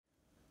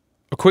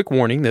quick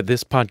warning that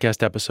this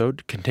podcast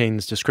episode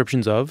contains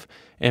descriptions of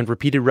and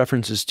repeated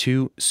references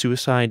to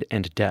suicide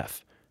and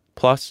death,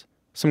 plus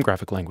some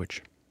graphic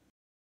language.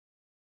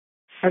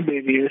 Hi,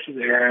 baby. This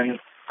is Aaron.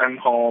 I'm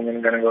home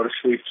and going to go to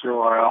sleep for a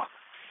while.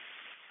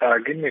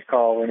 Give me a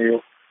call when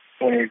you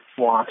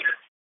want.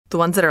 The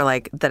ones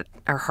that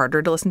are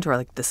harder to listen to are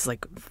like, this is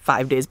like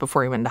 5 days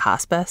before he went into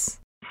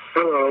hospice.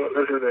 Hello,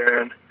 this is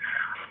Aaron.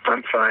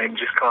 I'm fine.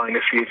 Just calling to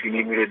see if you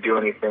need me to do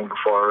anything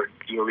before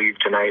you leave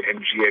tonight and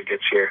Gia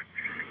gets here.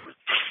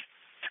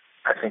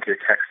 I think you're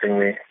texting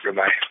me.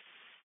 Goodbye.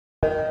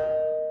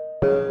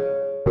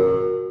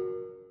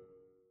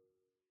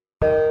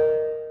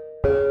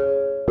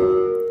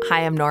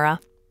 Hi, I'm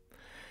Nora.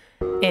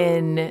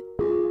 In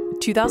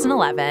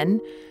 2011,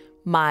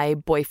 my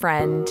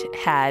boyfriend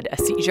had a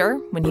seizure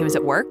when he was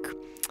at work,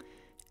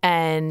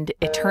 and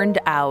it turned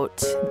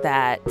out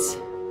that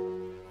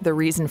the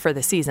reason for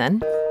the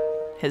season,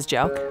 his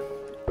joke,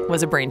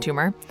 was a brain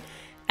tumor.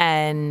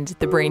 And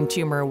the brain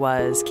tumor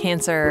was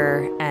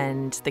cancer,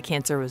 and the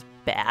cancer was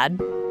bad.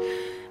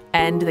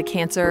 And the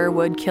cancer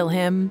would kill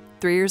him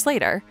 3 years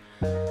later.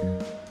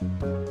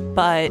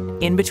 But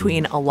in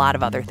between, a lot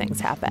of other things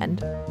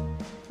happened.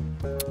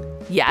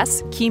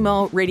 Yes,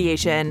 chemo,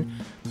 radiation,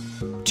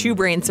 2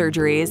 brain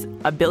surgeries,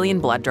 1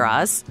 billion blood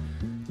draws,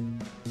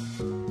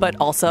 but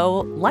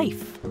also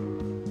life.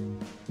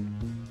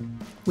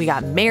 We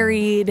got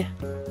married.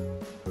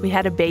 We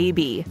had a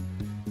baby.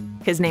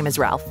 His name is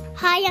Ralph.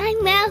 Hi,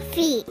 I'm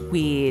Ralphie.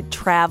 We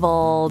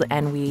traveled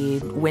and we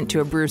went to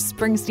a Bruce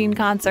Springsteen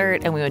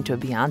concert and we went to a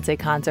Beyonce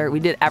concert. We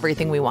did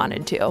everything we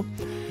wanted to.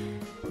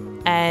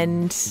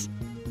 And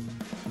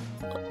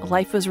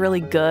life was really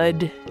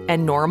good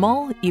and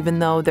normal, even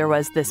though there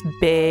was this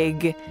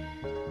big,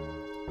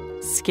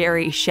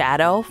 scary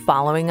shadow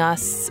following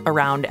us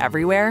around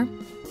everywhere.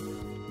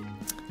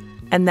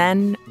 And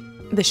then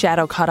the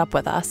shadow caught up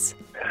with us.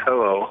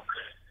 Hello.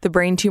 The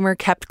brain tumor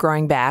kept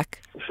growing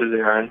back. This is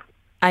Aaron.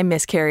 I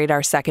miscarried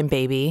our second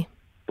baby.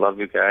 Love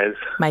you guys.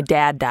 My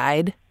dad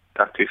died.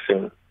 Talk to you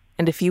soon.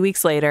 And a few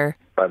weeks later,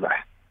 Bye-bye.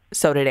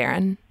 so did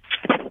Aaron.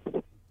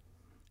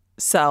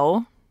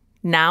 So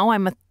now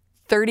I'm a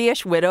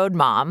 30-ish widowed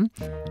mom,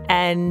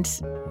 and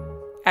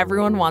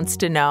everyone wants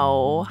to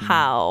know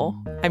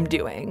how I'm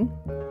doing.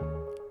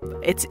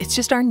 It's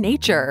just our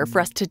nature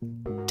for us to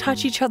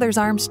touch each other's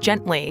arms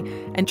gently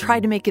and try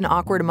to make an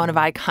awkward amount of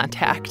eye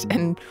contact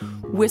and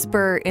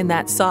whisper in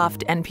that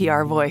soft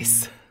NPR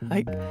voice,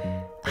 like,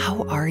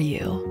 how are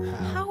you?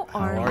 How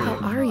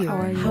are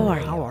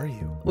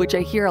you? Which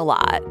I hear a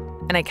lot.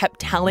 And I kept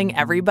telling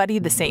everybody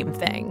the same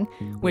thing,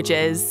 which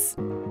is,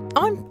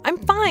 oh, I'm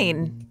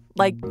fine.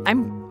 Like,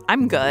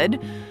 I'm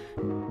good.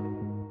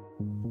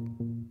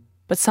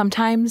 But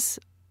sometimes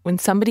when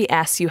somebody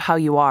asks you how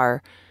you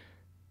are,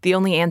 the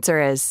only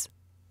answer is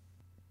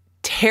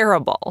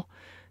terrible.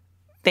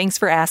 Thanks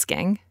for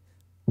asking.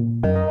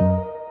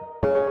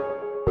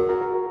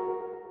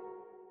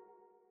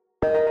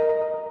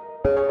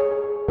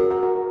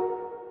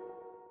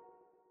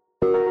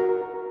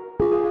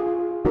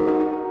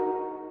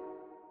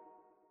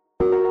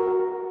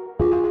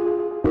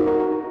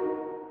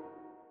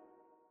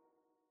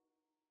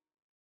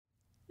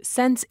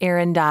 Since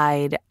Aaron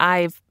died,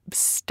 I've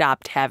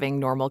stopped having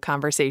normal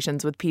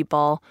conversations with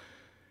people.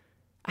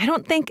 I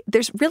don't think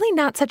there's really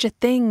not such a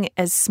thing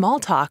as small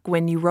talk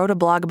when you wrote a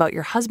blog about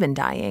your husband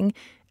dying.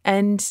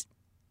 And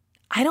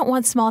I don't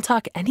want small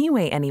talk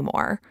anyway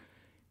anymore.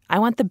 I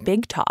want the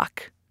big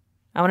talk.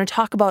 I want to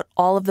talk about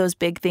all of those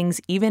big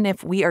things, even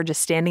if we are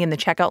just standing in the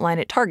checkout line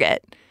at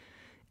Target.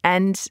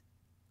 And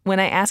when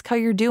I ask how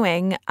you're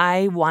doing,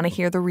 I want to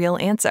hear the real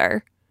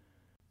answer.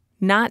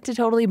 Not to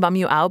totally bum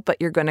you out, but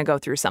you're going to go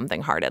through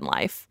something hard in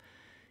life.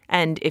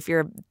 And if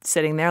you're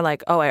sitting there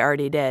like, oh, I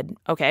already did.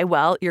 Okay,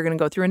 well, you're going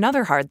to go through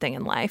another hard thing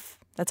in life.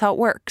 That's how it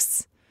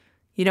works.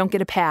 You don't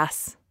get a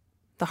pass.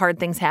 The hard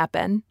things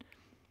happen.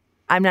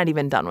 I'm not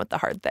even done with the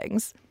hard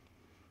things.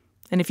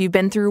 And if you've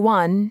been through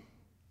one,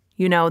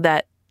 you know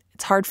that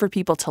it's hard for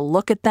people to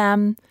look at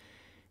them.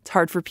 It's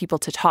hard for people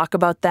to talk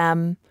about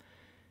them.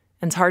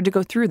 And it's hard to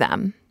go through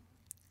them.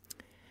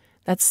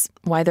 That's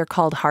why they're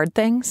called hard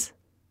things.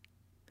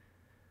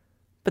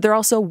 But they're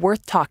also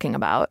worth talking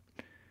about.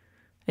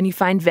 And you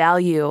find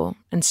value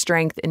and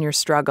strength in your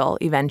struggle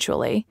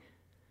eventually.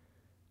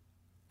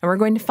 And we're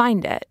going to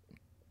find it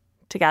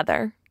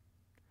together.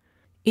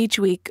 Each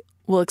week,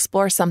 we'll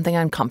explore something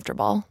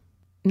uncomfortable.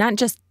 Not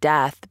just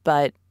death,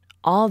 but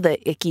all the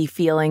icky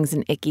feelings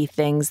and icky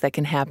things that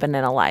can happen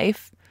in a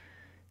life.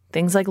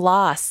 Things like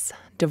loss,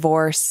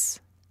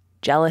 divorce,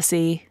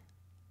 jealousy.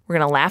 We're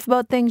going to laugh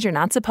about things you're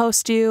not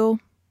supposed to.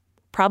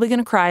 Probably going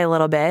to cry a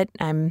little bit.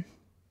 I'm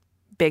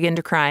big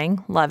into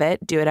crying. Love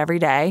it. Do it every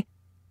day.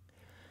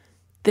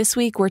 This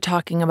week, we're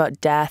talking about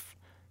death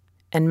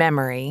and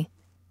memory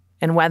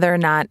and whether or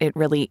not it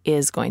really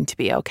is going to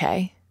be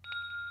okay.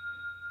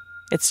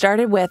 It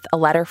started with a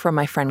letter from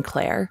my friend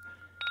Claire,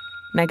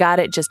 and I got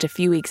it just a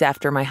few weeks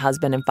after my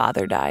husband and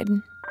father died.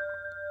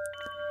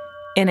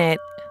 In it,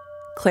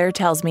 Claire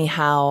tells me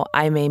how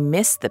I may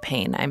miss the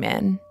pain I'm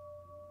in.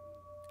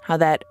 How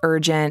that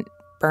urgent,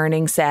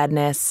 burning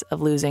sadness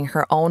of losing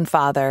her own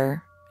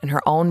father and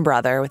her own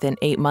brother within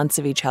 8 months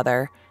of each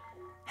other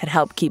had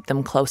helped keep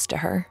them close to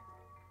her.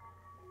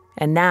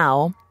 And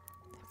now,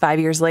 5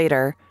 years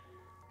later,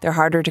 they're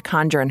harder to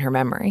conjure in her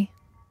memory.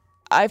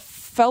 I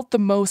felt the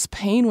most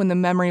pain when the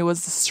memory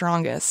was the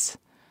strongest,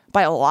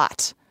 by a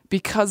lot,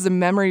 because the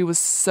memory was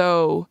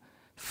so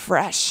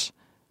fresh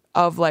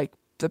of, like,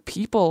 the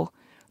people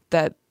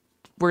that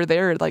were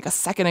there, like, a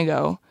second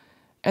ago.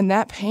 And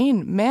that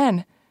pain,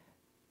 man,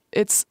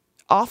 it's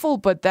awful,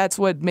 but that's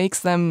what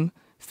makes them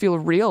feel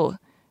real.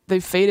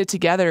 They've faded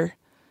together.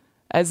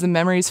 As the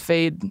memories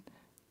fade,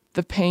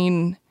 the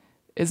pain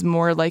is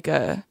more like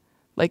an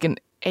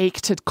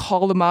ache to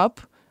call them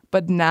up,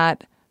 but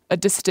not a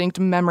distinct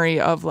memory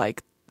of,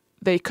 like,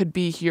 they could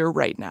be here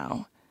right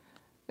now.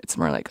 It's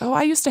more like, oh,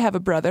 I used to have a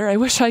brother. I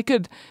wish I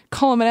could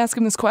call him and ask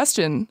him this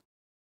question.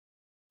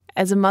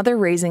 As a mother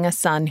raising a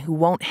son who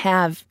won't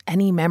have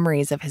any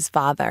memories of his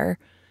father,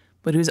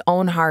 but whose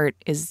own heart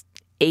is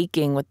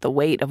aching with the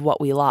weight of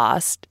what we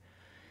lost,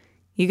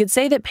 you could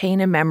say that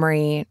pain and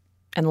memory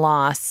and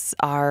loss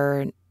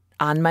are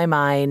on my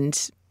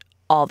mind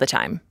all the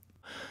time.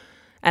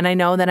 And I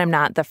know that I'm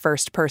not the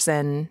first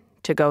person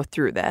to go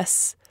through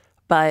this,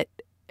 but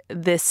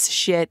this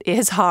shit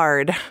is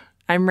hard.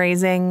 I'm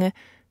raising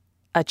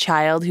a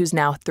child who's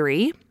now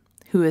 3,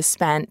 who has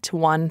spent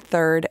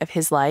 1/3 of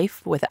his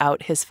life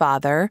without his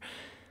father.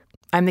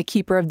 I'm the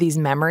keeper of these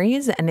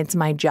memories, and it's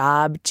my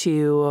job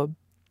to,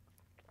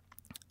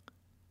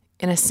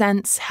 in a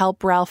sense,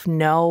 help Ralph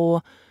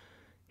know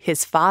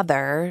his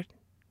father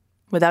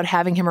without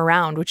having him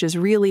around, which is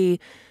really,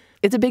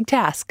 it's a big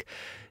task.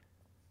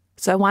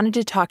 So I wanted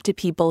to talk to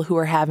people who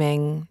are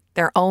having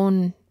their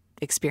own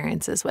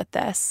experiences with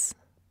this.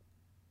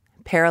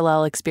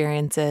 Parallel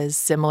experiences,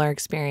 similar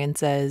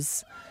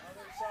experiences,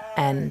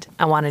 and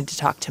I wanted to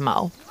talk to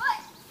Moe.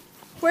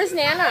 Where's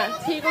Nana?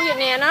 Can you go get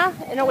Nana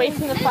and away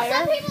from the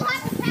fire?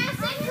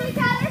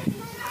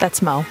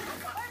 That's Moe.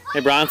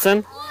 Hey,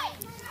 Bronson.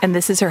 And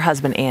this is her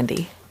husband,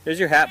 Andy. Here's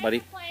your hat,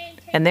 buddy.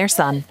 And their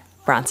son,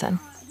 Bronson.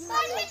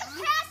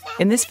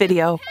 In this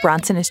video,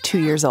 Bronson is 2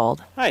 years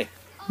old. Hi.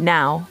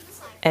 Now,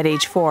 at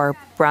age 4,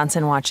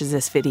 Bronson watches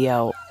this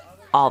video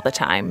all the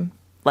time.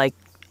 Like,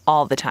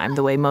 all the time,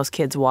 the way most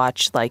kids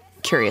watch, like,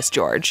 Curious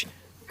George.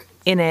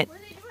 In it,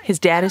 his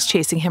dad is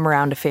chasing him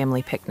around a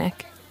family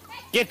picnic.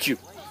 Get you.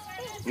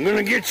 I'm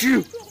gonna get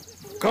you.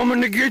 Coming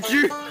to get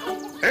you.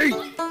 Hey,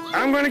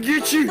 I'm gonna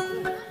get you.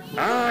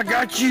 I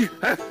got you.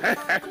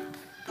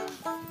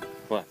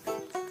 What?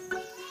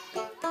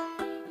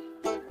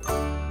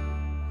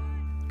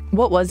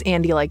 What was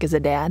Andy like as a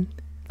dad?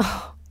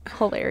 Oh,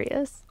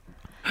 hilarious.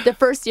 The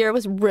first year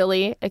was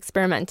really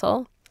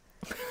experimental.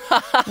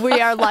 We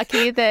are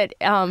lucky that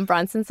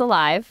Bronson's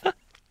alive.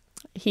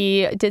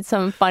 He did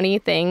some funny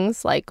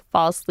things, like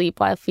fall asleep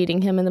while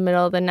feeding him in the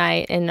middle of the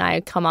night, and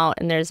I come out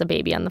and there's a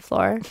baby on the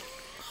floor.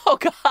 Oh,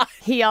 God.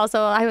 He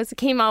also,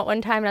 came out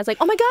one time and I was like,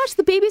 oh my gosh,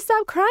 the baby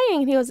stopped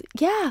crying. And he goes,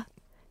 yeah.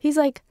 He's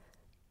like,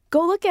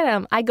 go look at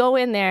him. I go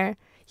in there.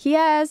 He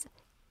has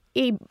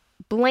a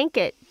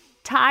blanket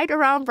tied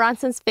around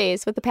Bronson's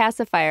face with the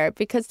pacifier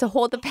because to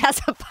hold the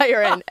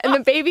pacifier in. And the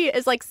baby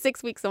is like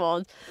 6 weeks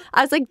old.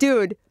 I was like,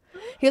 dude.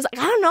 He was like,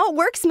 I don't know, it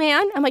works,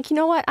 man. I'm like, you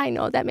know what? I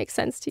know that makes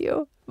sense to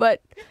you.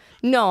 But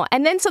no.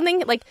 And then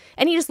something like,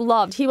 and he just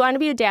loved, he wanted to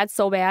be a dad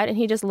so bad, and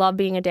he just loved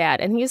being a dad.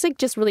 And he was like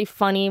just really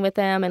funny with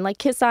him and like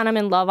kiss on him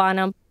and love on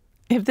him.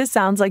 If this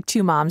sounds like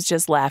two moms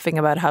just laughing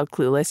about how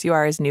clueless you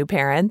are as new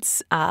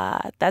parents,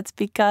 that's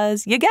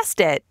because you guessed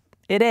it.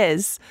 It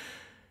is.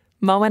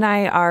 Moe and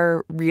I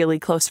are really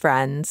close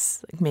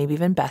friends, maybe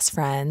even best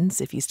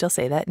friends, if you still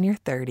say that in your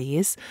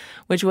 30s,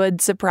 which would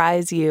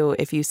surprise you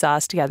if you saw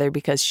us together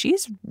because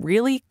she's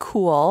really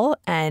cool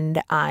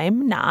and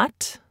I'm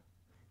not.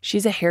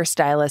 She's a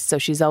hairstylist, so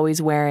she's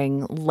always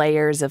wearing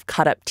layers of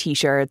cut-up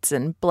T-shirts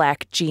and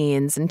black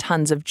jeans and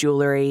tons of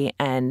jewelry,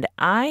 and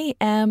I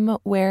am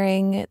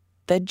wearing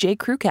the J.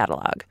 Crew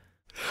catalog.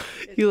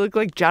 You look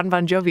like John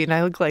Bon Jovi, and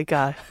I look like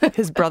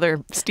his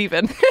brother,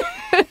 Steven.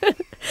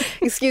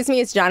 Excuse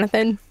me, it's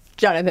Jonathan.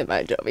 Jonathan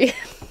Bon Jovi.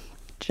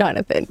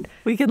 Jonathan.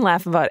 We can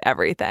laugh about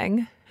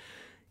everything.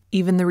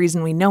 Even the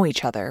reason we know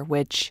each other,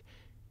 which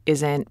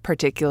isn't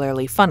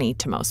particularly funny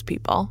to most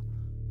people.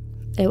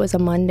 It was a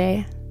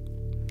Monday.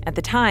 At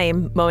the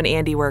time, Moe and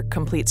Andy were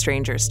complete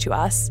strangers to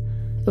us.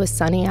 It was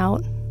sunny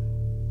out,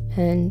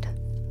 and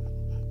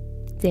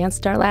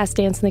danced our last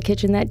dance in the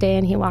kitchen that day,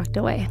 and he walked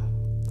away.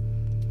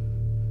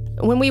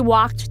 When we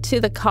walked to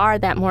the car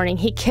that morning,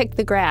 he kicked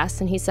the grass,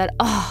 and he said,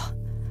 oh,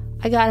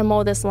 I gotta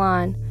mow this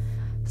lawn.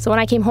 So when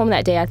I came home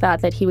that day, I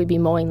thought that he would be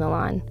mowing the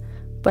lawn.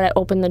 But I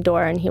opened the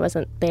door, and he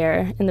wasn't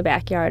there in the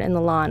backyard, and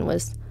the lawn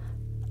was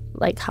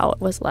like how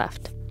it was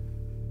left.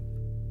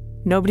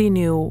 Nobody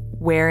knew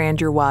where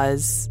Andrew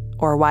was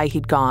or why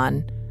he'd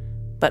gone,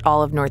 but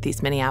all of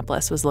Northeast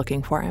Minneapolis was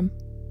looking for him.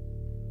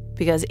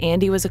 Because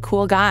Andy was a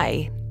cool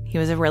guy. He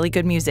was a really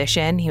good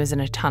musician. He was in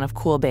a ton of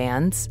cool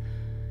bands.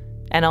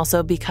 And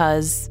also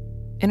because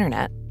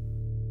internet.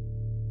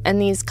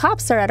 And these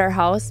cops are at our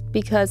house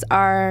because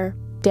our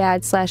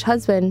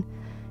dad/husband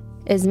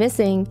is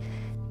missing.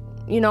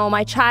 You know,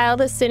 my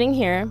child is sitting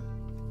here,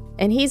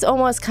 and he's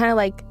almost kind of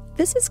like,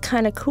 this is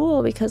kind of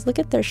cool because look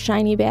at their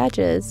shiny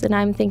badges. And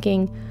I'm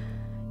thinking,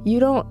 you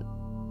don't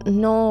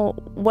know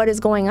what is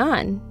going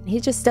on. He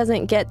just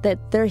doesn't get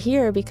that they're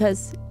here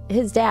because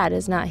his dad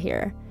is not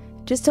here.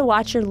 Just to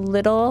watch your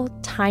little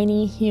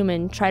tiny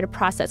human try to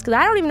process, because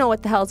I don't even know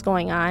what the hell's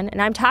going on.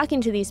 And I'm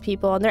talking to these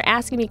people and they're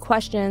asking me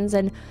questions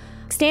and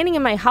standing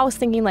in my house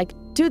thinking like,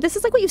 dude, this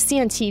is like what you see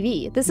on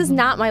TV. This is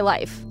not my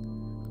life.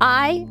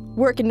 I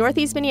work in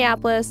Northeast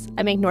Minneapolis.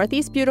 I make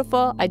Northeast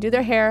beautiful. I do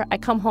their hair. I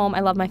come home.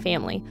 I love my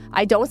family.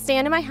 I don't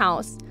stand in my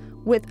house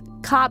with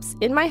cops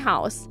in my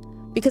house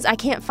because I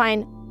can't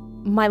find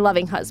my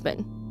loving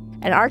husband.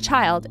 And our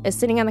child is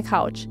sitting on the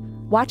couch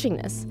watching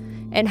this.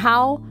 And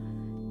how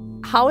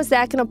is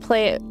that going to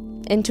play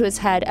into his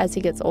head as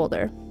he gets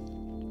older?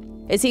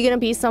 Is he going to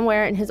be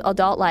somewhere in his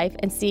adult life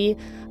and see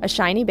a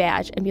shiny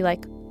badge and be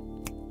like,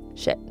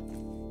 shit,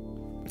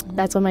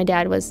 that's when my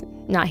dad was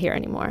not here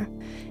anymore?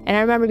 And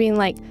I remember being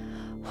like,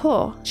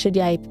 oh, should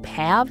I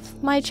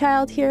have my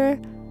child here?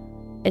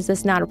 Is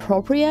this not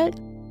appropriate?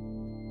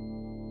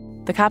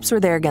 The cops were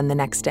there again the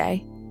next day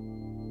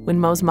when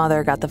Moe's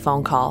mother got the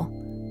phone call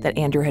that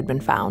Andrew had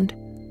been found.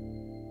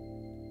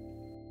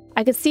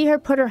 I could see her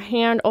put her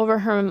hand over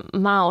her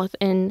mouth,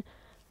 and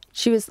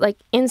she was like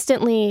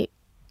instantly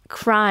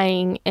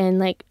crying, and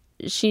like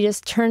she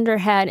just turned her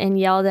head and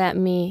yelled at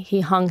me,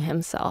 he hung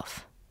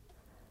himself.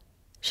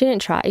 She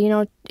didn't try. You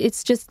know,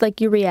 it's just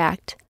like you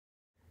react.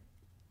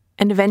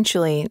 And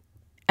eventually,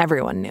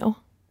 everyone knew.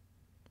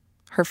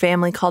 Her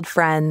family called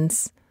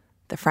friends.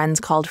 The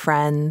friends called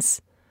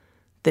friends.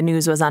 The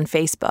news was on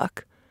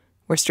Facebook,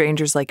 where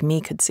strangers like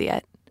me could see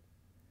it.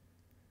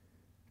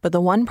 But the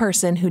one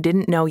person who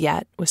didn't know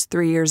yet was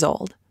 3 years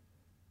old,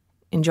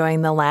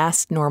 enjoying the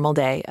last normal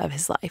day of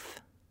his life.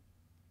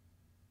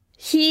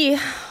 He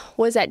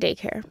was at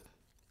daycare.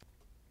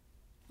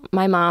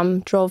 My mom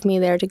drove me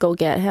there to go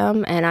get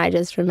him, and I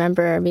just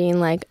remember being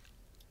like,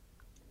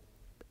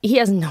 he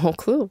has no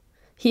clue.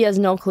 He has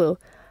no clue.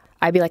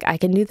 I'd be like, I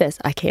can do this.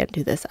 I can't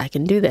do this. I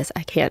can do this.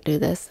 I can't do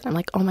this. I'm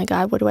like, oh my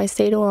God, what do I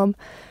say to him?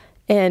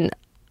 And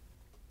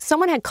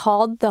someone had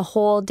called the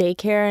whole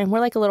daycare, and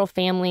we're like a little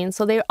family. And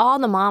so all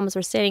the moms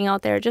were sitting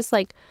out there just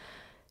like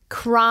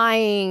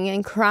crying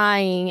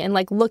and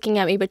like looking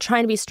at me, but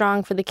trying to be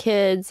strong for the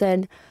kids.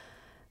 And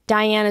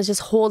Diana's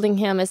just holding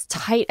him as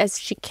tight as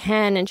she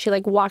can. And she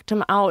like walked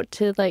him out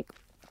to like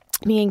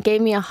me and gave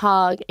me a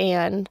hug.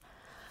 And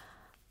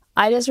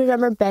I just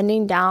remember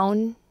bending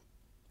down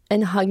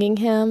and hugging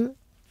him.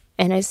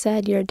 And I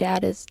said, your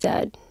dad is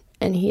dead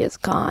and he is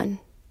gone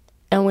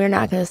and we're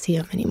not going to see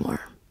him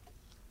anymore.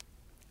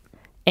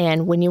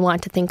 And when you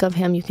want to think of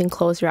him, you can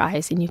close your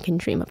eyes and you can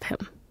dream of him.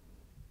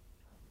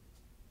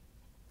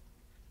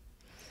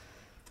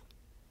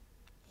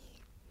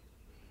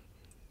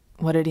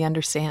 What did he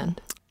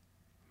understand?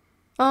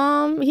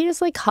 He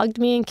just like hugged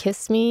me and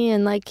kissed me,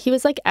 and like he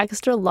was like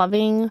extra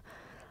loving.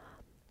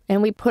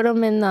 And we put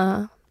him in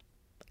the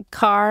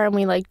car and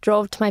we like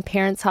drove to my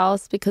parents'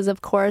 house because,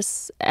 of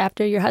course,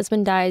 after your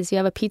husband dies, you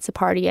have a pizza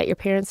party at your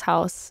parents'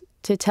 house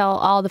to tell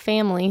all the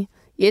family.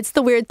 It's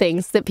the weird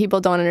things that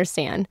people don't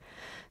understand.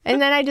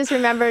 And then I just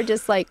remember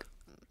just like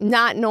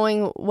not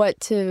knowing what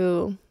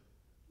to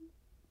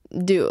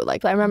do.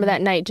 Like I remember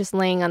that night just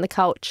laying on the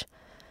couch.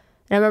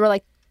 And I remember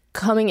like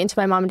coming into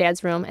my mom and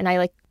dad's room, and I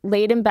like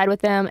laid in bed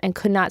with them and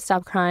could not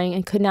stop crying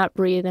and could not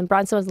breathe. And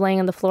Bronson was laying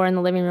on the floor in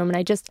the living room, and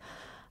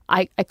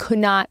I could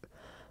not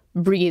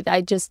breathe.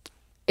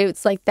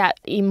 It's like that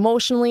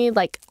emotionally,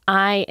 like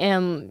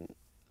I'm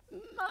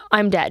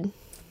dead.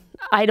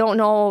 I don't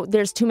know.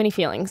 There's too many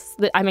feelings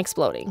that I'm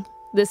exploding.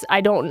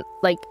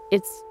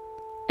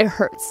 It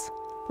hurts.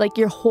 Like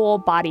your whole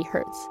body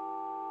hurts.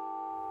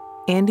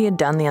 Andy had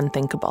done the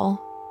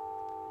unthinkable.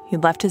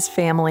 He'd left his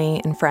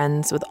family and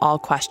friends with all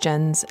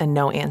questions and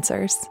no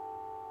answers.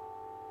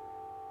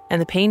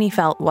 And the pain he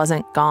felt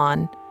wasn't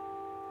gone.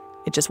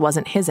 It just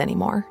wasn't his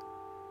anymore.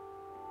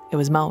 It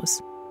was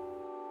Moe's.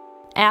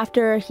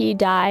 After he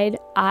died,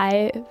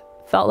 I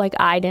felt like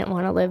I didn't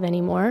want to live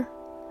anymore.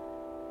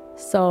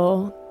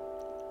 So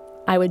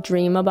I would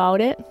dream about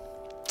it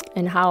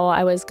and how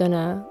I was going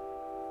to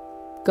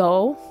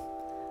go,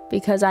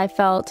 because I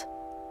felt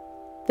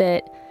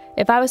that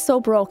if I was so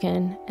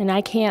broken and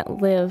I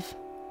can't live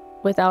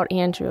without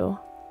Andrew,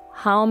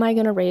 how am I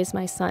going to raise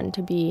my son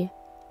to be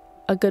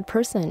a good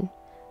person?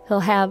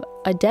 He'll have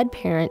a dead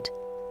parent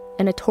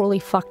and a totally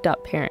fucked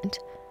up parent.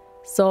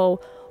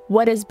 So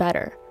what is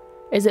better?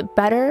 Is it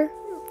better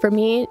for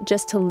me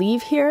just to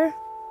leave here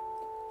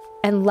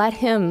and let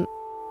him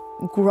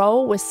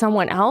grow with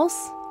someone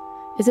else?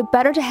 Is it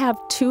better to have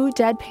two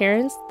dead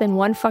parents than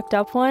one fucked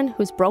up one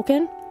who's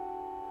broken?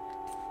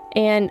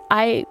 And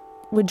I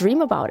would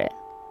dream about it.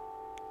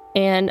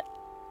 And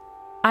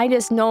I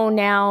just know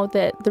now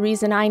that the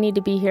reason I need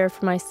to be here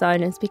for my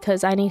son is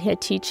because I need to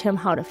teach him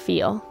how to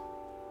feel.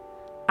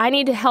 I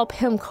need to help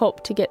him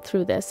cope to get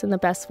through this in the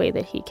best way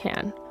that he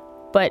can.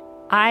 But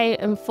I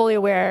am fully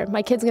aware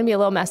my kid's going to be a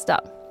little messed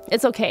up.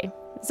 It's okay.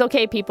 It's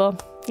okay, people.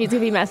 He's going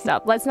to be messed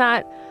up. Let's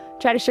not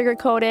try to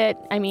sugarcoat it.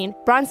 I mean,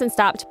 Bronson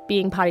stopped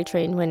being potty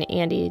trained when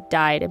Andy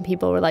died, and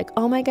people were like,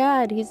 oh my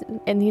God, he's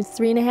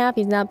 3.5.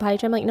 He's not potty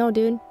trained. I'm like, no,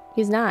 dude,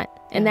 he's not.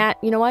 And that,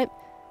 you know what?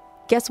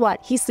 Guess what?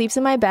 He sleeps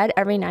in my bed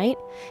every night,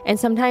 and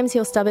sometimes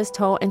he'll stub his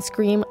toe and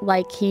scream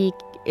like he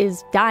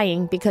is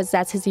dying because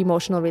that's his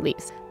emotional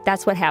release.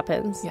 That's what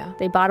happens. Yeah.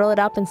 They bottle it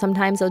up, and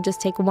sometimes they'll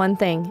just take one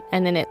thing,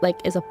 and then it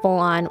is a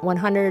full-on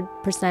 100%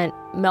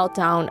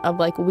 meltdown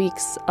of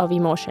weeks of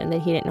emotion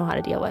that he didn't know how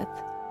to deal with.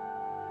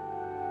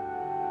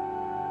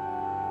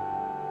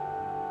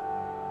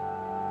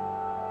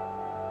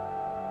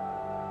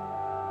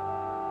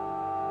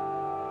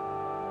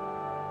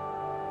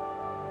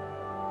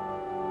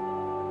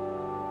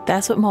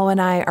 That's what Moe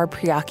and I are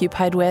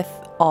preoccupied with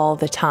all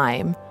the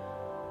time.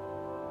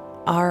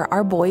 Are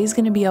our boys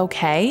going to be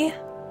okay?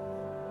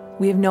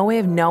 We have no way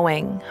of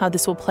knowing how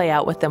this will play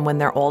out with them when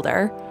they're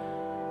older.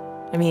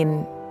 I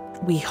mean,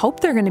 we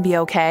hope they're going to be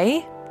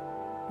okay.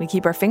 We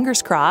keep our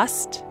fingers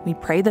crossed. We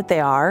pray that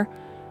they are.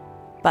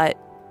 But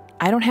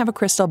I don't have a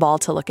crystal ball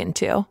to look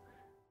into.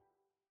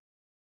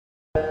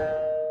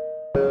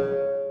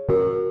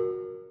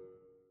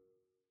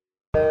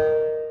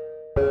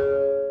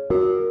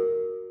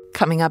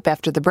 Coming up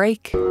after the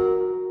break,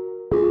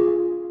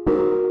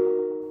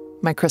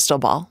 my crystal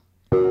ball.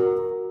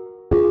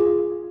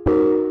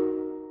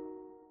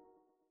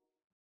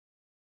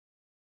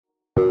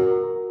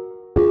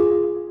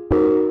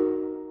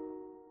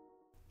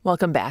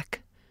 Welcome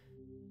back.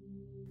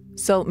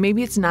 So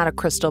maybe it's not a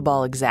crystal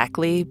ball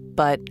exactly,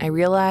 but I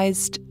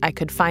realized I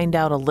could find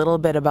out a little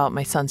bit about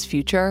my son's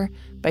future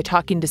by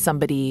talking to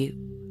somebody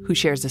who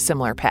shares a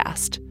similar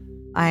past.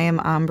 I am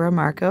Ambra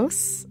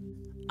Markos.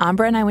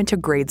 Ambra and I went to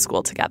grade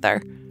school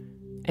together,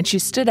 and she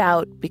stood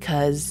out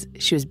because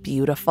she was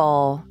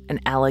beautiful and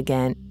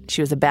elegant.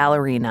 She was a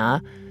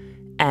ballerina,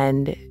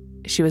 and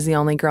she was the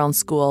only girl in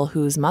school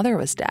whose mother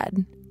was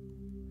dead.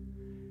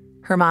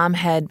 Her mom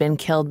had been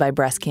killed by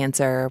breast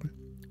cancer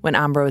when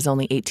Ambra was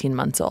only 18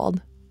 months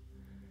old.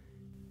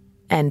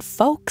 And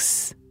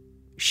folks,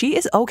 she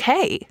is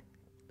okay.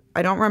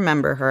 I don't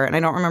remember her, and I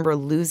don't remember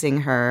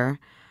losing her,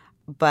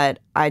 but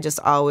I just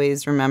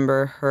always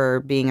remember her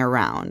being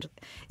around.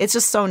 It's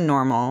just so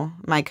normal,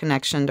 my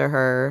connection to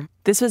her.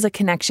 This was a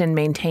connection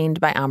maintained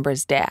by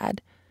Ambra's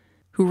dad,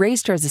 who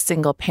raised her as a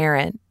single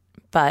parent,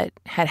 but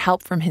had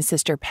help from his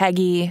sister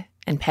Peggy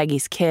and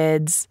Peggy's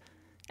kids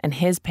and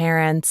his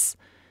parents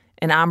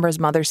and Ambra's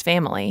mother's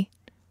family.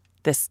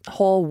 This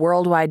whole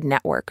worldwide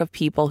network of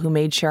people who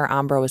made sure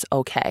Ambra was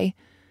okay,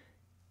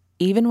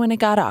 even when it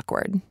got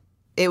awkward.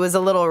 It was a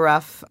little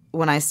rough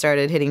when I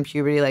started hitting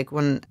puberty,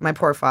 when my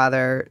poor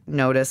father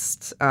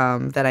noticed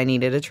that I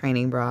needed a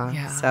training bra.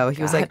 Yeah, so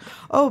he was like,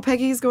 oh,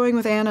 Peggy's going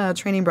with Anna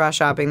training bra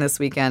shopping this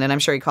weekend. And I'm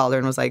sure he called her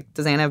and was like,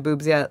 does Anna have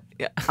boobs yet?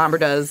 Yeah. Ambra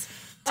does.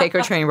 Take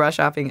her training bra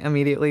shopping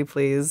immediately,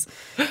 please.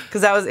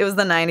 Because it was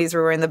the 90s. We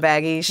were wearing the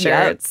baggy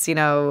shirts,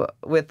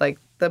 with the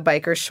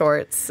biker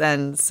shorts.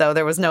 And so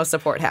there was no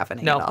support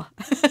happening at all.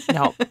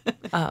 No.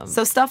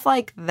 So stuff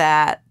like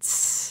that,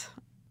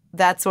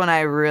 that's when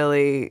I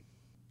really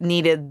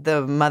needed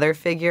the mother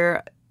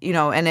figure,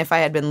 and if I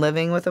had been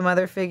living with a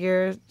mother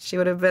figure, she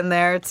would have been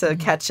there to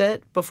catch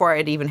it before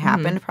it even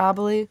happened,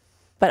 probably.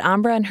 But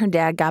Ambra and her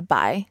dad got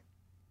by,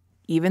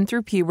 even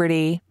through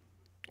puberty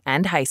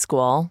and high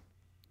school.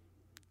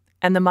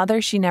 And the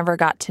mother she never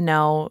got to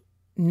know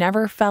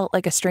never felt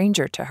like a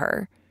stranger to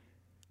her,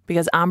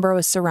 because Ambra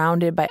was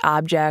surrounded by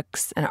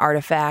objects and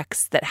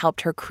artifacts that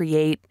helped her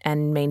create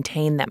and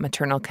maintain that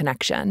maternal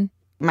connection.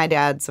 My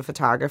dad's a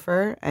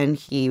photographer, and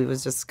he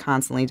was just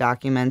constantly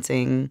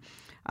documenting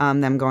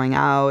them going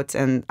out.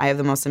 And I have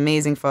the most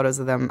amazing photos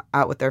of them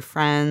out with their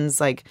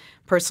friends,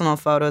 personal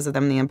photos of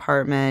them in the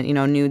apartment,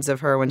 nudes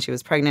of her when she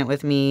was pregnant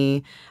with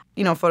me,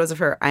 photos of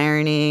her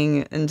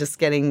ironing and just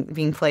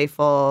being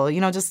playful,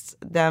 just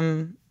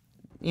them,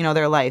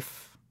 their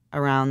life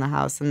around the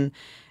house. And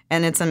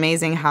it's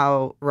amazing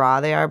how raw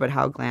they are, but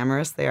how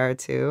glamorous they are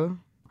too.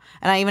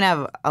 And I even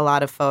have a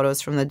lot of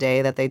photos from the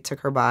day that they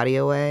took her body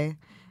away.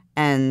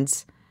 And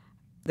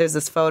there's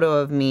this photo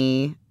of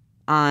me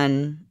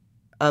on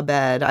a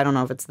bed. I don't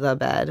know if it's the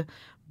bed,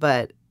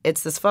 but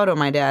it's this photo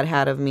my dad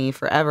had of me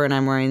forever. And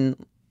I'm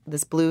wearing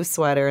this blue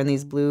sweater and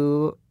these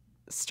blue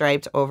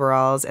striped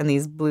overalls and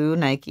these blue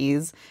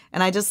Nikes.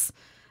 And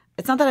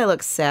it's not that I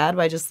look sad,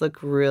 but I just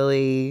look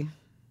really,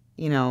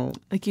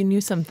 like you knew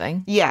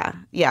something. Yeah.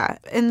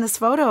 And this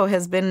photo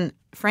has been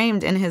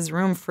framed in his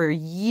room for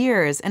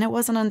years. And it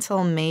wasn't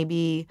until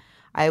maybe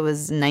I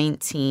was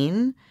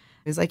 19.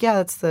 He's like, yeah,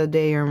 that's the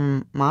day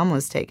your mom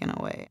was taken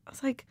away. I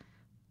was like,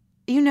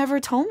 you never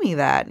told me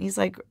that. And he's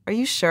like, are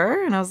you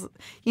sure? And I was,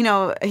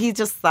 he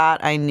just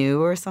thought I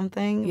knew or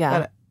something.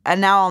 Yeah. And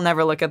now I'll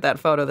never look at that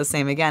photo the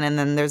same again. And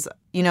then there's,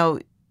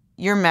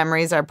 your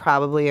memories are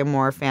probably a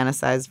more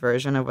fantasized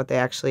version of what they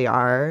actually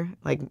are.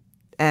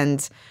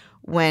 And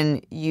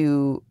when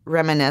you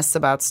reminisce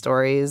about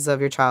stories of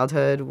your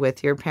childhood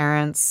with your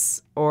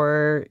parents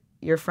or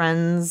your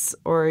friends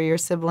or your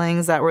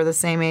siblings that were the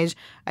same age,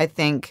 I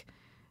think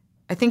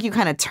you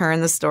kind of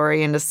turn the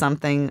story into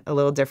something a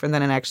little different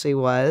than it actually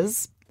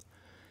was.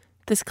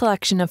 This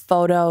collection of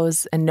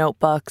photos and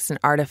notebooks and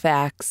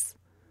artifacts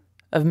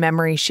of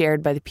memories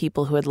shared by the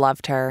people who had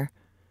loved her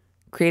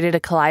created a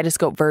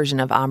kaleidoscope version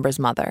of Ambra's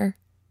mother.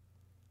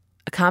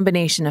 A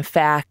combination of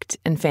fact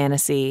and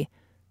fantasy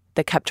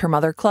that kept her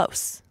mother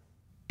close.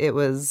 It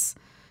was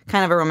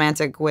kind of a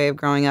romantic way of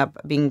growing up,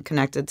 being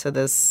connected to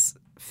this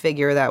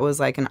figure that was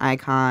like an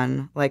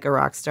icon, like a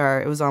rock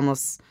star. It was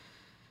almost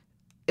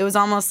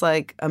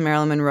like a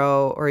Marilyn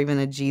Monroe or even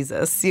a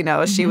Jesus, you know.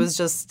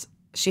 Mm-hmm.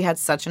 She had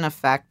such an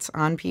effect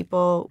on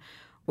people.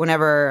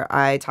 Whenever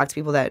I talk to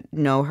people that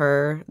know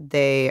her,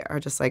 they are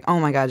just like, oh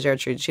my God,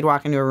 Gertrude. She'd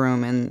walk into a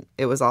room and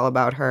it was all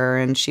about her.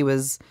 And she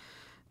was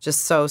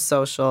just so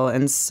social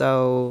and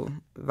so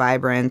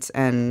vibrant.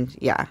 And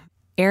yeah.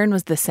 Aaron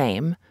was the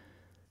same.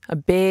 A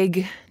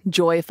big,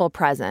 joyful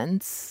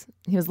presence.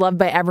 He was loved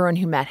by everyone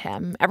who met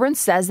him. Everyone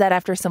says that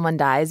after someone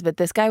dies, but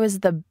this guy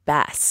was the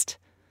best.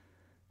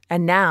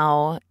 And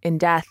now, in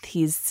death,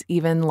 he's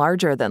even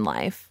larger than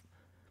life.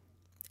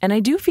 And I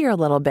do fear a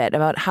little bit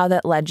about how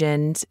that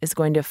legend is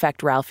going to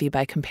affect Ralphie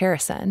by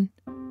comparison.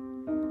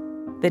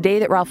 The day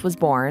that Ralph was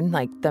born,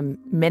 like the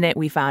minute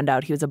we found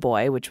out he was a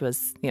boy, which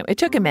was, it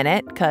took a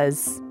minute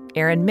because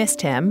Aaron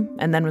missed him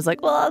and then was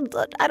like, well,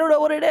 I don't know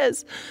what it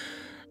is.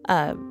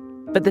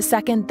 But the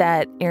second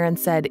that Aaron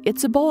said,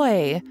 it's a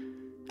boy,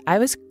 I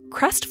was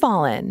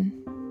crestfallen.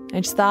 I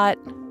just thought,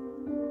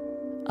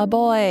 a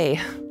boy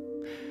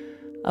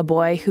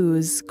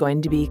who's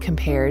going to be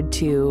compared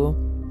to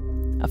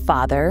a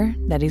father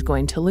that he's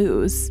going to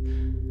lose.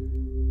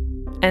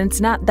 And it's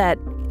not that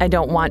I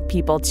don't want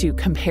people to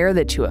compare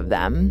the two of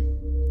them.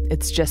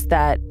 It's just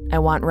that I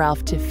want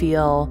Ralph to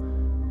feel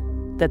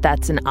that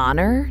that's an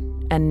honor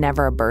and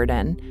never a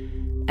burden.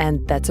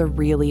 And that's a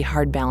really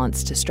hard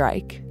balance to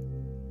strike.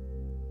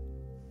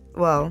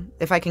 Well,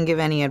 if I can give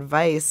any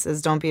advice,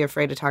 is don't be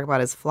afraid to talk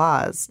about his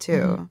flaws, too.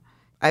 Mm-hmm.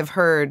 I've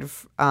heard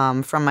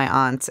from my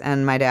aunt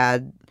and my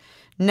dad,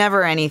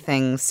 never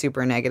anything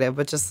super negative,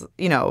 but just,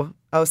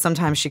 oh,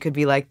 sometimes she could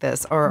be like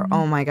this. Or,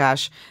 oh my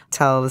gosh,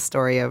 tell the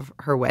story of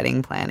her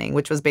wedding planning,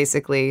 which was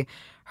basically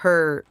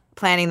her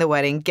planning the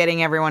wedding,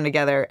 getting everyone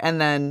together, and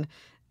then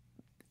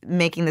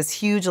making this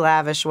huge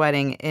lavish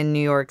wedding in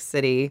New York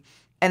City,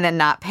 and then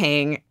not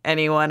paying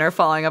anyone or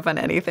following up on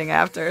anything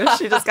after.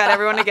 She just got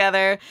everyone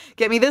together,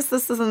 get me this,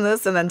 and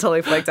this, and then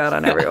totally flaked out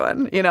on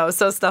everyone.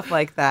 So stuff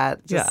like that.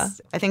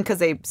 I think because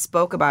they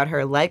spoke about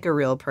her like a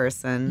real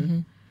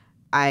person,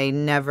 I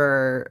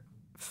never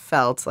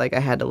felt like I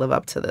had to live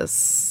up to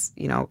this,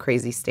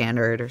 crazy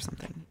standard or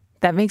something.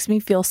 That makes me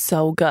feel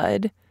so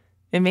good.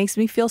 It makes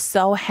me feel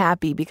so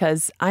happy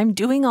because I'm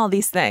doing all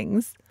these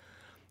things.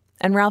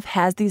 And Ralph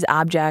has these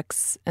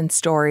objects and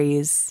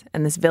stories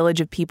and this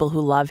village of people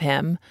who love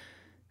him,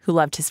 who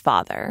loved his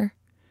father.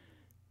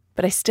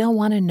 But I still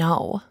want to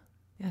know,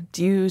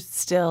 do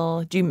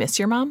you miss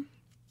your mom?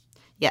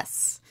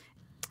 Yes.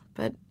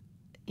 But,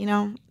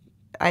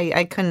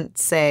 I couldn't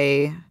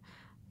say,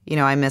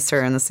 I miss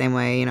her in the same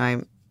way,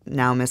 I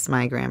now miss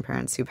my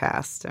grandparents who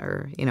passed,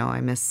 or,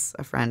 I miss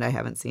a friend I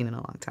haven't seen in a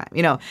long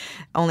time.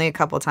 Only a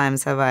couple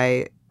times have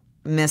I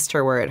missed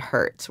her where it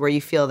hurt, where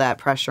you feel that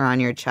pressure on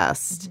your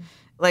chest. Mm-hmm.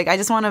 Like, I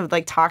just want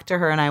to, talk to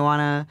her, and I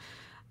want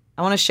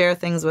to share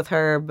things with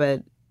her,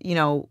 but,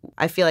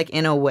 I feel like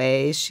in a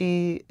way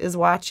she is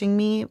watching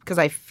me because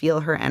I feel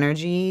her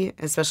energy,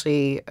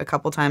 especially a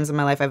couple times in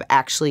my life I've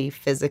actually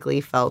physically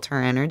felt her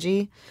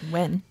energy.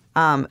 When?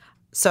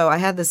 So I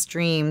had this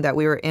dream that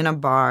we were in a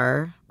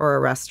bar or a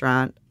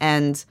restaurant,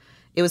 and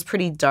it was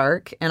pretty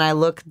dark, and I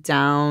looked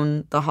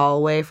down the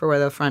hallway for where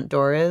the front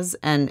door is,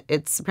 and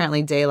it's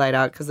apparently daylight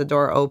out because the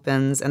door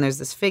opens, and there's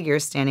this figure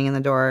standing in the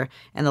door,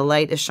 and the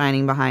light is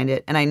shining behind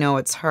it, and I know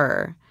it's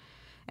her.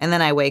 And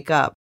then I wake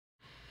up,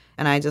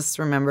 and I just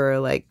remember,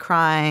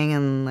 crying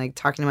and,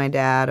 talking to my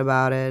dad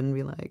about it and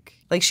be like,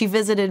 she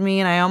visited me,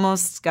 and I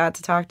almost got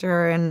to talk to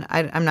her, and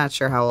I'm not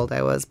sure how old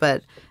I was,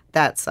 but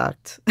that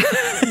sucked.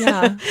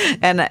 Yeah.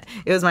 And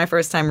it was my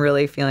first time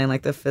really feeling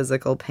the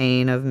physical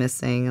pain of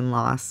missing and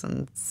loss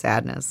and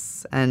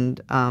sadness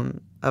and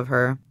of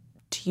her.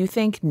 Do you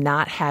think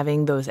not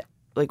having those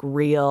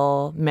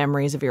real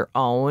memories of your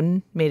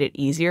own made it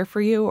easier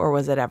for you, or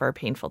was it ever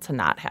painful to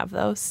not have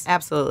those?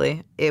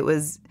 Absolutely. It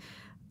was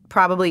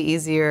probably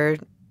easier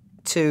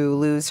to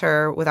lose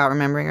her without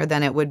remembering her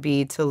than it would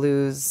be to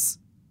lose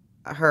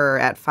her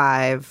at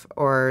 5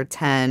 or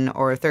 10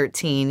 or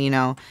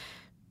 13,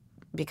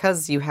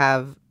 because you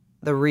have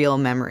the real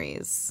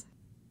memories.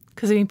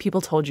 Because, people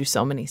told you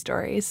so many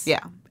stories.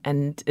 Yeah.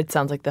 And it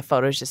sounds like the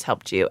photos just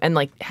helped you.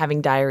 And,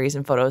 having diaries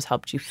and photos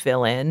helped you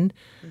fill in,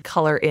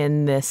 color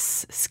in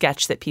this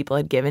sketch that people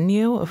had given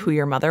you of who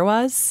your mother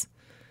was.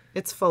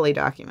 It's fully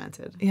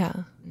documented. Yeah.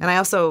 And I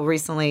also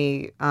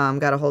recently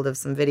got a hold of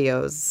some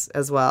videos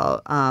as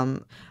well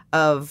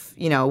of,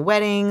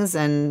 weddings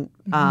and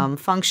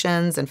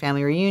functions and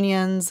family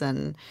reunions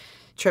and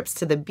trips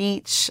to the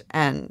beach.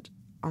 And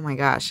oh my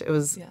gosh, it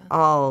was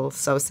all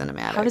so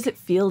cinematic. How does it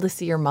feel to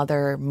see your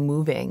mother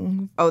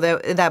moving? Oh,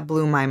 that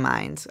blew my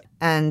mind.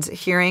 And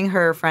hearing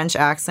her French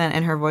accent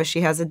and her voice,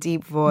 she has a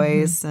deep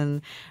voice,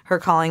 and her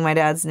calling my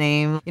dad's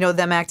name,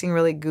 them acting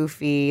really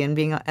goofy and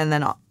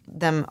then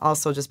them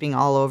also just being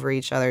all over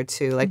each other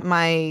too. Like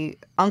my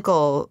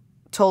uncle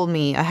told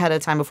me ahead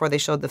of time before they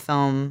showed the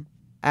film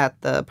at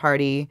the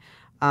party,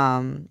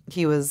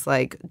 he was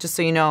like, just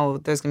so you know,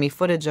 there's going to be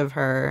footage of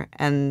her,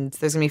 and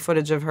there's going to be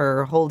footage of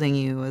her holding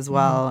you as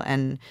well.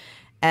 And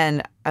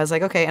I was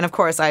like, okay. And of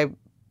course, I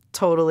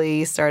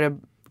totally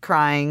started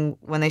crying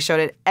when they showed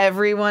it.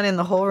 Everyone in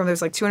the whole room,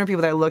 there's like 200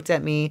 people that looked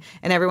at me,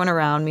 and everyone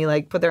around me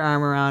like put their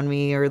arm around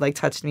me or like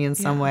touched me in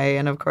some way.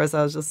 And of course,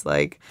 I was just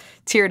like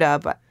teared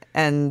up. But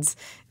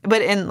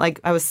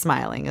I was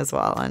smiling as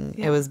well, and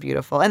it was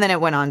beautiful. And then it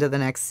went on to the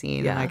next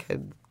scene, and I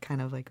could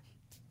kind of like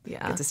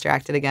get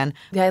distracted again.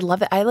 Yeah, I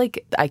love it.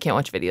 I can't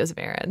watch videos of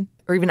Aaron.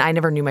 Or even I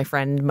never knew my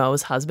friend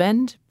Moe's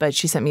husband, but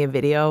she sent me a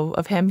video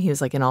of him. He was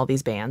like in all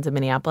these bands in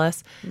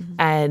Minneapolis.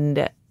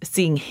 And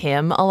seeing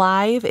him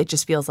alive, it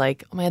just feels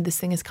like, oh my God, this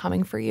thing is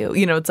coming for you.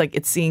 It's like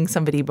it's seeing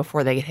somebody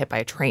before they get hit by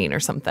a train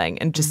or something.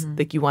 And just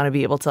like you want to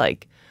be able to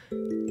like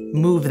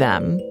move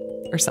them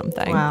or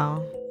something.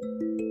 Wow.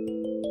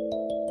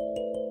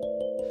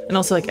 And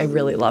also like I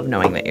really love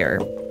knowing that you're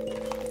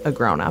a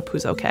grown-up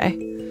who's okay.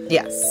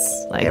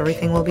 Yes, like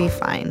everything will be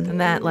fine, and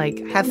that like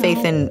have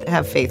faith in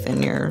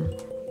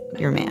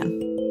your man.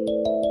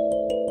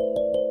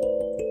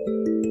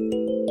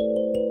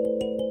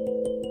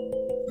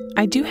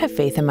 I do have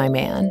faith in my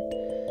man,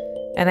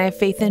 and I have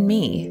faith in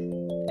me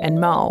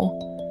and Moe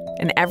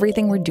and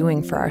everything we're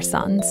doing for our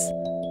sons.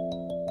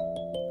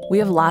 We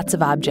have lots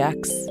of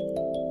objects,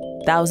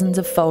 thousands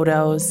of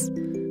photos,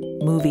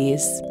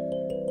 movies,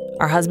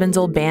 our husband's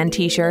old band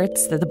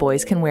t-shirts that the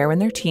boys can wear when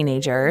they're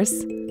teenagers.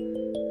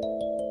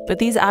 But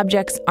these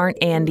objects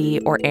aren't Andy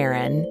or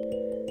Aaron,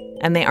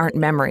 and they aren't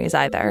memories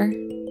either.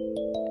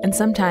 And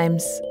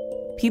sometimes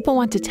people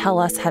want to tell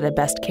us how to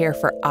best care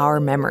for our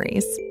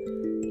memories,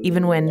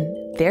 even when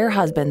their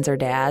husbands or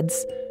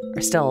dads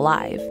are still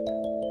alive.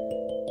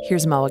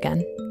 Here's Moe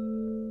again.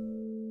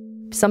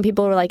 Some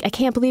people were like, I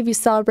can't believe you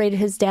celebrated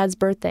his dad's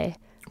birthday.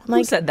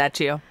 Who said that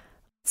to you?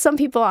 Some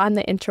people on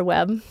the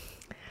interweb.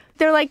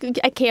 They're like,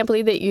 I can't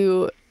believe that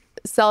you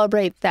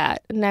celebrate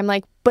that. And I'm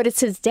like, but it's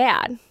his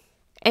dad.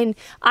 And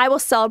I will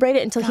celebrate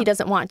it until he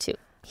doesn't want to.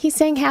 He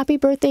sang happy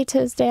birthday to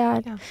his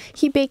dad. Yeah.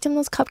 He baked him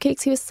those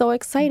cupcakes. He was so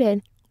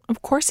excited.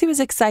 Of course he was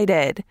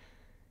excited.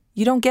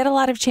 You don't get a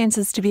lot of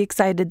chances to be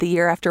excited the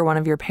year after one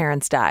of your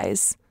parents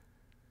dies.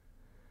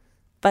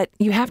 But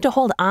you have to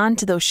hold on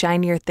to those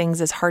shinier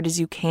things as hard as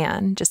you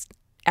can. Just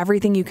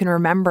everything you can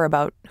remember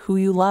about who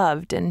you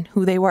loved and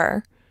who they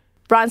were.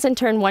 Bronson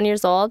turned 1 year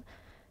old.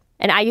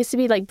 And I used to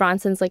be like,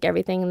 Bronson's like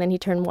everything. And then he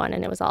turned 1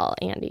 and it was all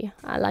Andy.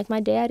 I like my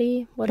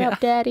daddy. What up,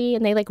 daddy?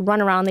 And they like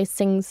run around. They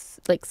sing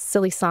like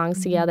silly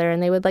songs together.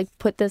 And they would like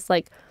put this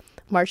like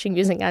marching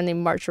music on and they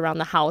march around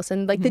the house.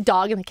 And like the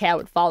dog and the cat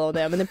would follow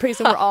them. And then pretty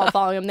soon we're all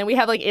following him. And then we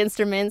have like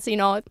instruments,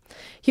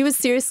 He was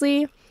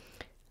seriously,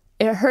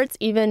 it hurts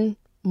even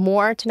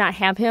more to not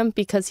have him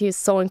because he is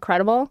so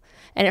incredible.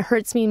 And it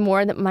hurts me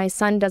more that my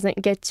son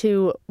doesn't get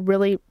to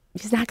really,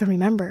 he's not going to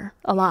remember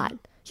a lot.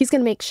 He's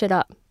going to make shit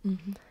up.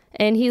 Mm-hmm.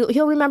 And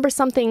he'll remember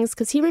some things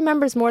because he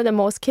remembers more than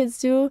most kids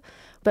do.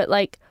 But,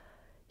 like,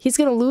 he's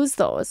going to lose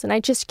those. And I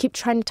just keep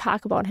trying to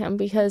talk about him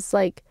because,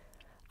 like,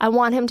 I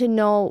want him to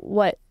know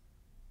what,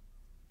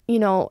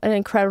 an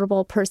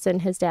incredible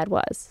person his dad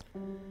was.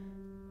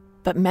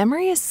 But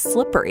memory is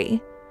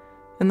slippery.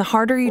 And the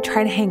harder you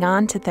try to hang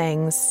on to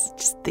things,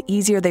 just the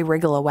easier they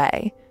wriggle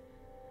away.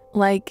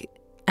 Like,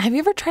 have you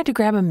ever tried to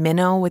grab a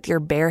minnow with your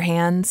bare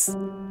hands?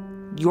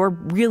 You're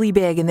really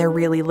big and they're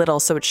really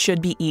little, so it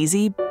should be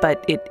easy,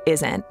 but it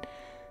isn't.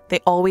 They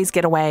always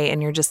get away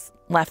and you're just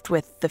left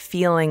with the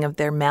feeling of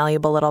their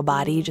malleable little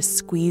body just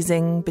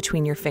squeezing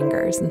between your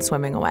fingers and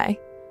swimming away.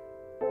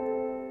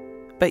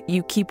 But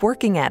you keep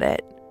working at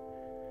it.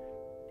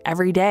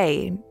 Every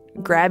day,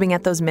 grabbing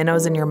at those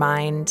minnows in your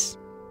mind,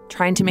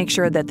 trying to make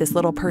sure that this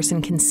little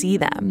person can see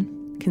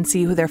them, can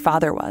see who their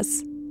father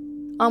was.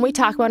 We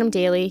talk about him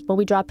daily. Well,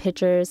 we draw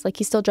pictures. Like,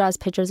 he still draws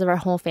pictures of our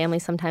whole family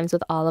sometimes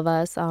with all of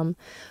us.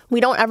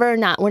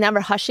 We're never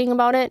hushing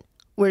about it.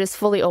 We're just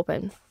fully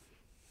open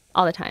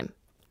all the time.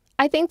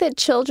 I think that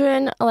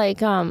children,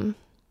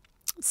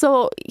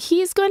 so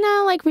he's going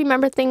to,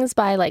 remember things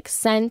by,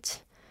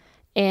 scent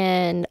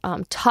and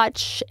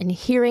touch and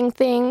hearing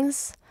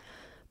things.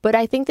 But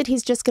I think that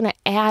he's just going to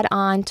add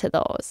on to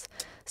those.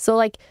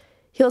 So,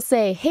 he'll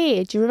say,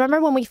 hey, do you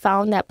remember when we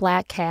found that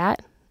black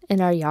cat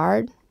in our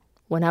yard?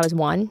 When I was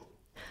 1.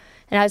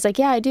 And I was like,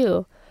 yeah, I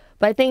do.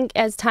 But I think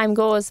as time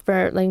goes,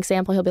 for an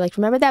example, he'll be like,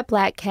 remember that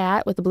black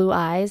cat with the blue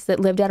eyes that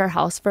lived at our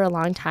house for a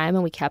long time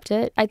and we kept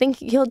it? I think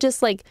he'll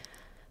just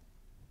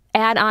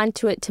add on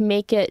to it to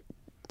make it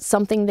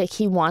something that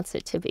he wants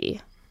it to be,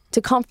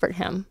 to comfort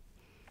him.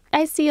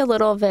 I see a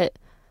little of it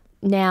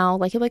now.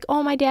 He'll be like,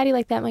 oh, my daddy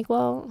like that. I'm like,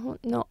 well,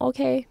 no,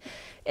 okay.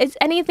 It's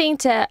anything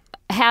to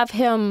have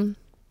him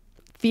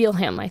feel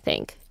him, I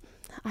think.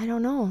 I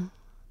don't know.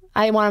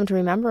 I want him to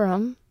remember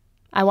him.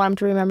 I want him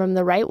to remember him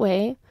the right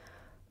way.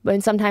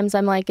 But sometimes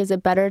I'm like, is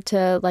it better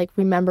to like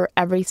remember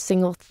every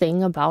single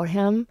thing about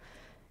him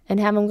and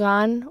have him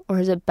gone? Or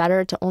is it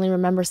better to only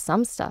remember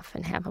some stuff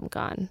and have him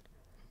gone?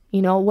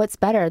 You know, what's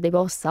better? They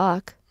both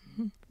suck.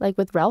 Like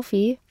with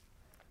Ralphie.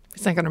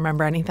 He's not going to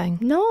remember anything.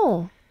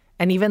 No.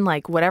 And even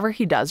like whatever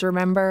he does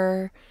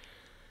remember,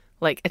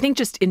 like I think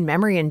just in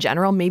memory in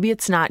general, maybe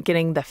it's not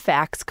getting the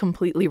facts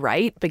completely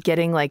right, but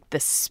getting like the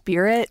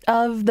spirit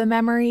of the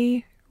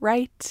memory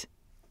right.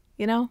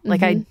 You know,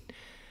 like I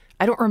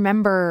don't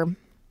remember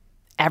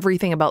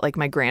everything about like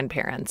my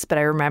grandparents, but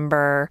I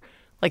remember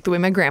like the way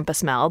my grandpa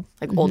smelled,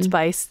 like Old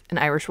Spice and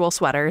Irish wool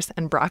sweaters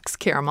and Brock's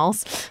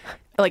caramels.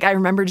 Like I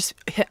remember just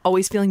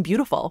always feeling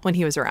beautiful when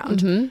he was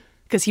around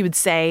because he would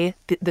say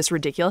this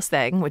ridiculous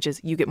thing, which is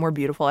you get more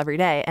beautiful every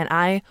day. And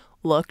I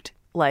looked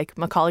like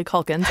Macaulay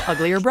Culkin's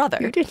uglier brother.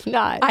 You did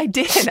not. I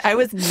did. I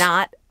was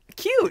not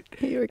cute.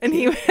 You were And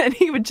cute.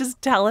 he would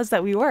just tell us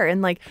that we were.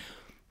 And like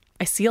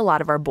I see a lot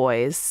of our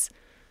boys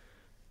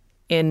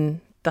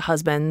in the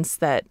husbands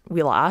that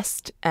we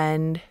lost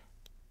and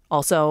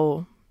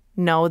also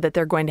know that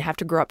they're going to have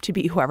to grow up to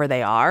be whoever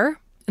they are.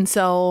 And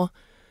so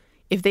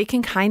if they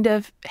can kind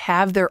of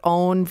have their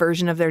own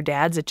version of their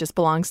dads, it just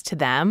belongs to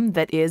them,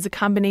 that is a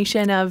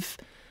combination of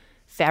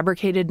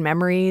fabricated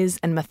memories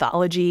and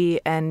mythology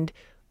and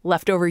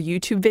leftover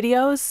YouTube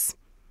videos,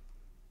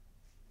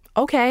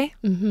 okay.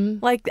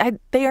 Like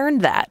they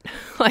earned that.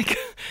 Like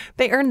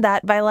they earned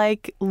that by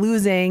like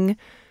losing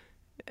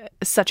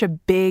such a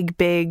big,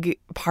 big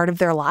part of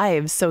their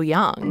lives so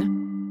young.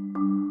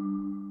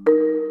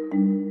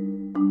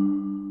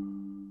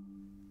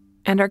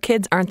 And our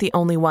kids aren't the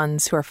only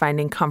ones who are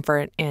finding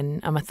comfort in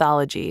a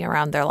mythology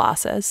around their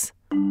losses.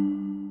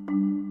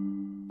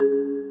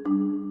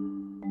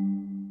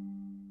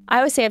 I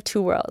always say I have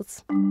two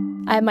worlds.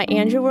 I have my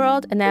Andrew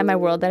world, and then I have my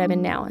world that I'm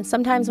in now. And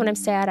sometimes when I'm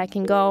sad, I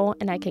can go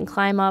and I can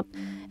climb up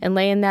and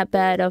lay in that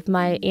bed of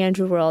my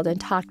Andrew world and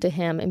talk to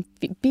him and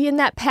be in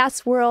that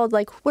past world,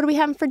 like, what are we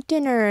having for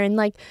dinner? And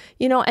like,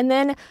 you know, and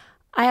then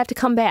I have to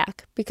come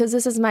back because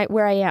this is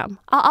where I am.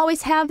 I'll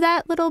always have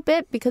that little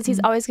bit because he's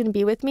always going to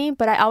be with me,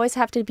 but I always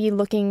have to be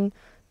looking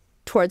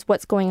towards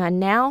what's going on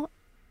now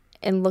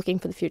and looking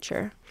for the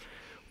future.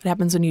 What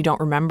happens when you don't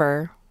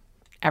remember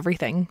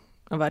everything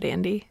about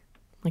Andy?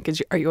 Like,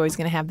 are you always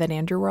going to have that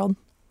Andrew world?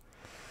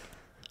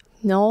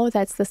 No,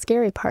 that's the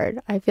scary part.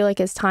 I feel like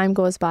as time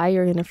goes by,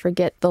 you're going to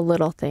forget the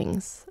little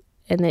things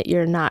and that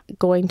you're not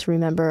going to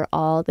remember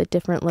all the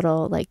different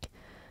little, like,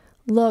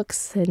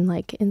 looks and,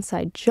 like,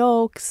 inside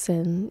jokes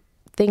and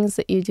things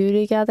that you do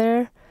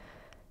together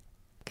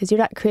because you're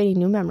not creating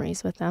new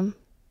memories with them.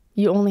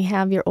 You only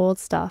have your old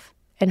stuff.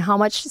 And how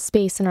much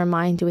space in our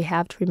mind do we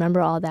have to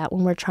remember all that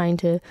when we're trying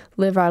to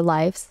live our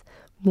lives,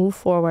 move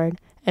forward,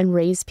 and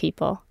raise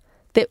people?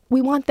 That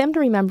we want them to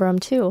remember them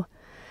too.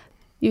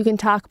 You can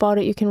talk about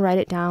it, you can write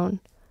it down.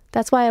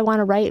 That's why I want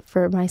to write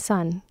for my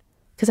son,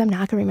 because I'm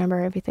not going to remember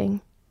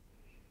everything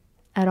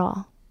at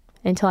all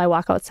until I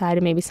walk outside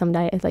and maybe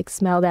someday I like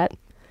smell that,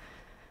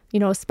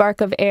 you know,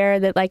 spark of air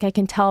that like I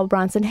can tell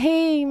Bronson,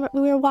 hey, we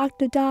were walking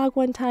the dog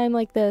one time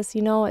like this,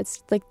 you know.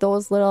 It's like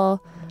those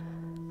little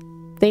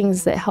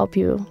things that help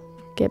you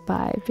get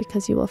by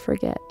because you will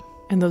forget.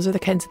 And those are the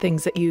kinds of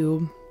things that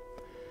you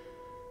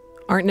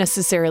aren't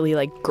necessarily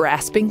like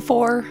grasping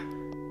for.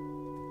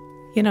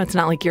 You know, it's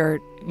not like you're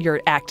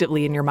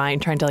actively in your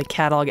mind trying to like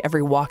catalog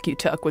every walk you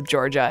took with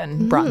Georgia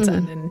and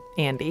Bronson and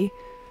Andy.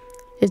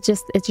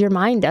 It's your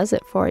mind does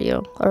it for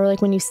you. Or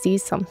like when you see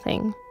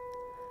something.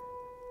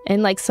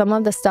 And like some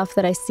of the stuff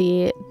that I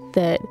see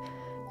that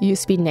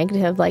used to be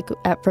negative, like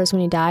at first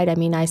when he died, I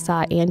mean, I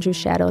saw Andrew's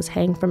shadows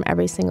hang from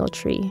every single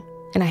tree.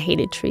 And I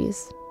hated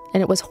trees.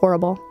 And it was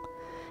horrible.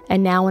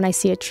 And now when I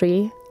see a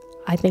tree,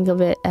 I think of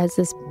it as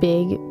this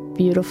big,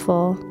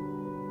 beautiful,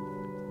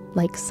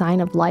 like, sign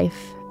of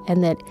life,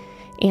 and that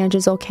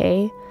Andrew's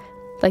okay.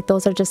 Like,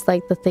 those are just,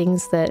 like, the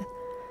things that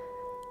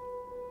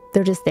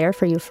they're just there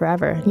for you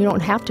forever. You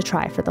don't have to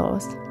try for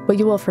those, but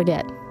you will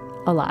forget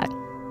a lot.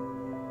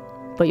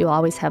 But you'll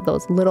always have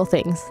those little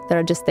things that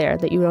are just there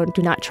that you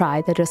do not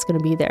try. They're just going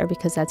to be there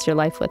because that's your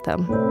life with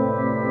them.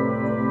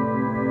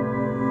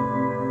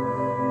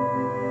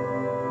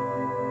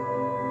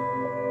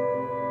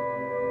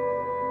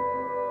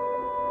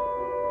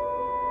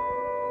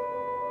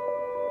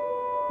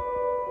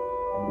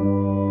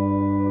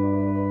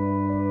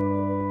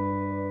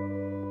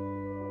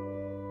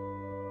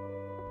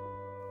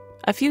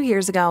 A few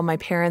years ago, my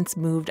parents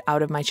moved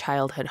out of my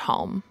childhood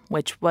home,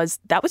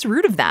 that was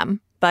rude of them,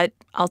 but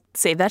I'll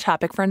save that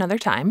topic for another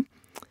time.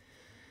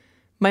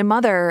 My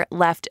mother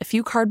left a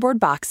few cardboard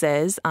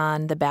boxes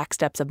on the back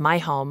steps of my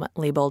home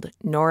labeled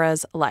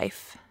Nora's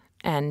Life,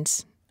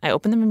 and I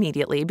opened them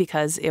immediately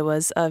because it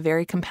was a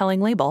very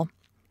compelling label.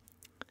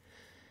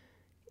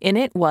 In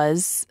it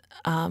was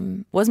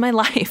my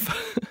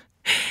life.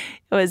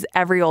 It was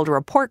every old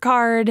report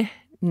card,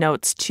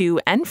 notes to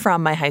and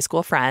from my high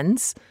school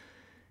friends,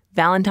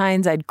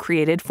 Valentines I'd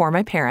created for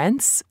my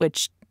parents,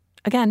 which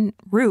again,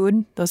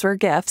 rude. Those were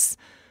gifts.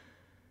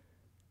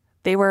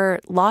 They were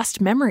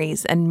lost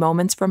memories and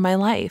moments from my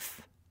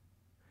life.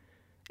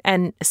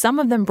 And some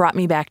of them brought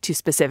me back to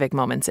specific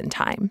moments in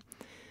time,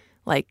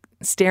 like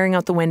staring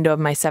out the window of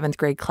my 7th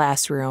grade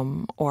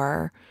classroom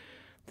or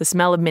the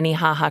smell of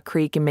Minnehaha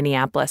Creek in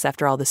Minneapolis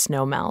after all the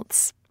snow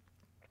melts.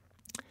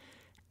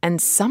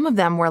 And some of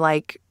them were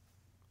like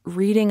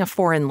reading a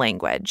foreign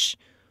language.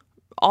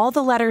 All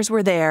the letters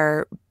were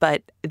there,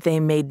 but they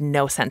made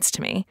no sense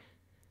to me.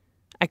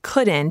 I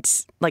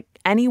couldn't, like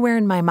anywhere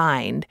in my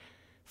mind,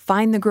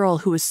 find the girl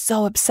who was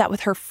so upset with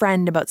her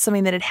friend about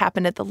something that had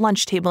happened at the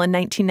lunch table in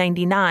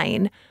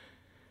 1999.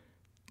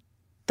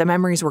 The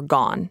memories were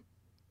gone.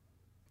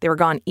 They were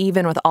gone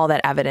even with all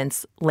that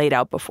evidence laid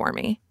out before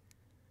me.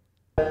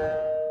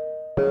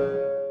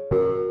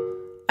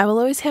 I will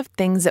always have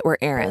things that were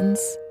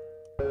Aaron's,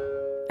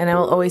 and I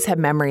will always have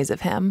memories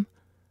of him.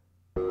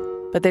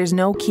 But there's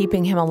no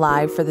keeping him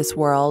alive for this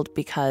world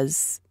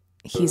because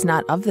he's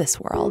not of this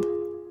world.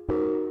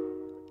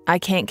 I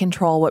can't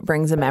control what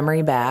brings a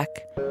memory back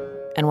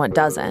and what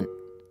doesn't.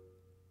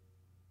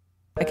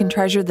 I can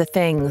treasure the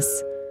things,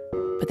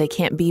 but they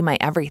can't be my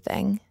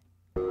everything.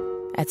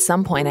 At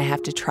some point, I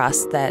have to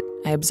trust that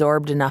I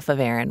absorbed enough of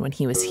Aaron when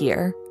he was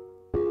here.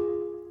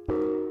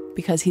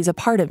 Because he's a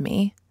part of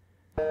me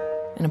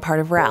and a part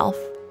of Ralph.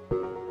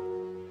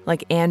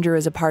 Like Andrew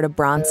is a part of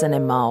Bronson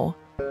and Moe.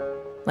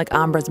 Like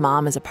Ambra's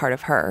mom is a part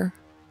of her.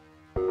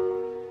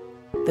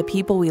 The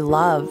people we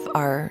love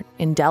are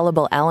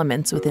indelible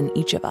elements within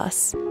each of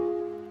us.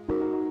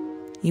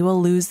 You will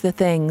lose the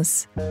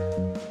things.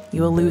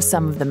 You will lose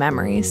some of the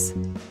memories.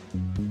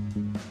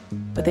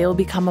 But they will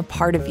become a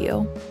part of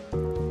you.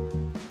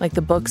 Like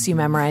the books you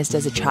memorized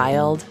as a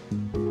child,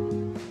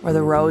 or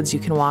the roads you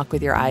can walk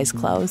with your eyes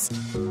closed,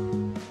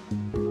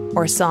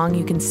 or a song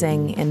you can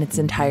sing in its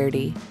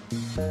entirety,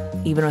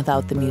 even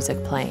without the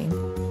music playing.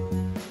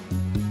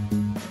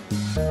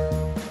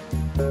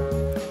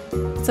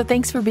 So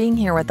thanks for being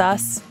here with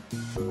us.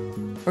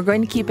 We're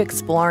going to keep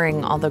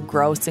exploring all the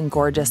gross and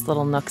gorgeous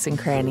little nooks and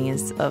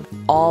crannies of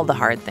all the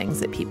hard things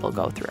that people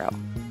go through.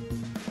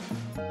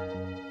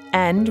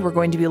 And we're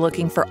going to be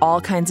looking for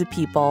all kinds of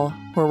people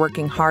who are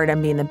working hard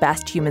on being the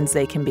best humans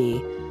they can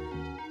be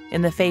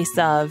in the face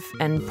of,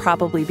 and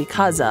probably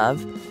because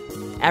of,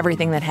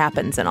 everything that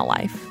happens in a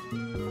life.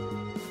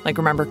 Like,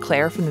 remember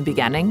Claire from the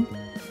beginning?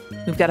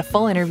 We've got a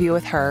full interview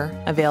with her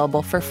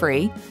available for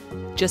free.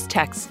 Just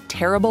text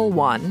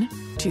TERRIBLE1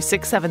 to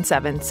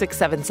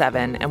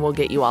 677-677 and we'll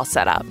get you all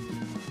set up.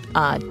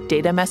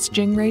 Data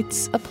messaging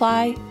rates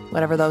apply,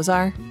 whatever those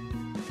are.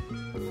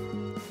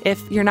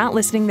 If you're not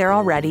listening there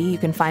already, you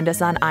can find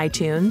us on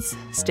iTunes,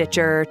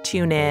 Stitcher,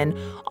 TuneIn,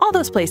 all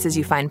those places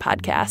you find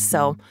podcasts.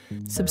 So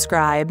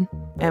subscribe.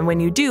 And when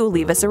you do,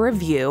 leave us a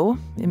review.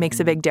 It makes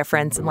a big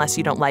difference unless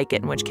you don't like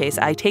it, in which case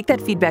I take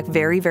that feedback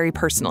very, very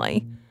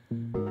personally.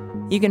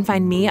 You can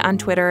find me on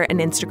Twitter and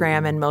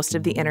Instagram and most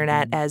of the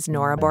internet as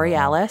Nora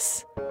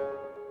Borealis.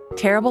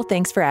 Terrible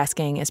Thanks for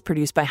Asking is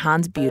produced by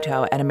Hans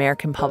Buetow at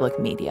American Public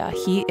Media.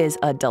 He is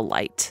a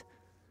delight.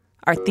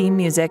 Our theme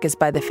music is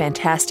by the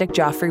fantastic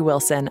Joffrey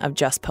Wilson of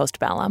Just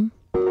Postbellum.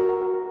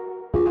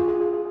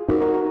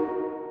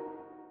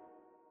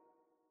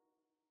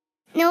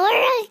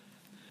 Nora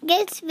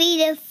gets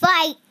me to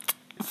fight.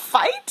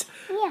 Fight?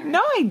 Yeah.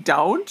 No, I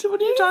don't.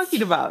 What are you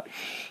talking about?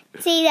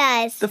 She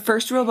does. The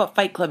first rule about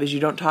Fight Club is you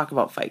don't talk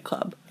about Fight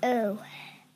Club. Oh.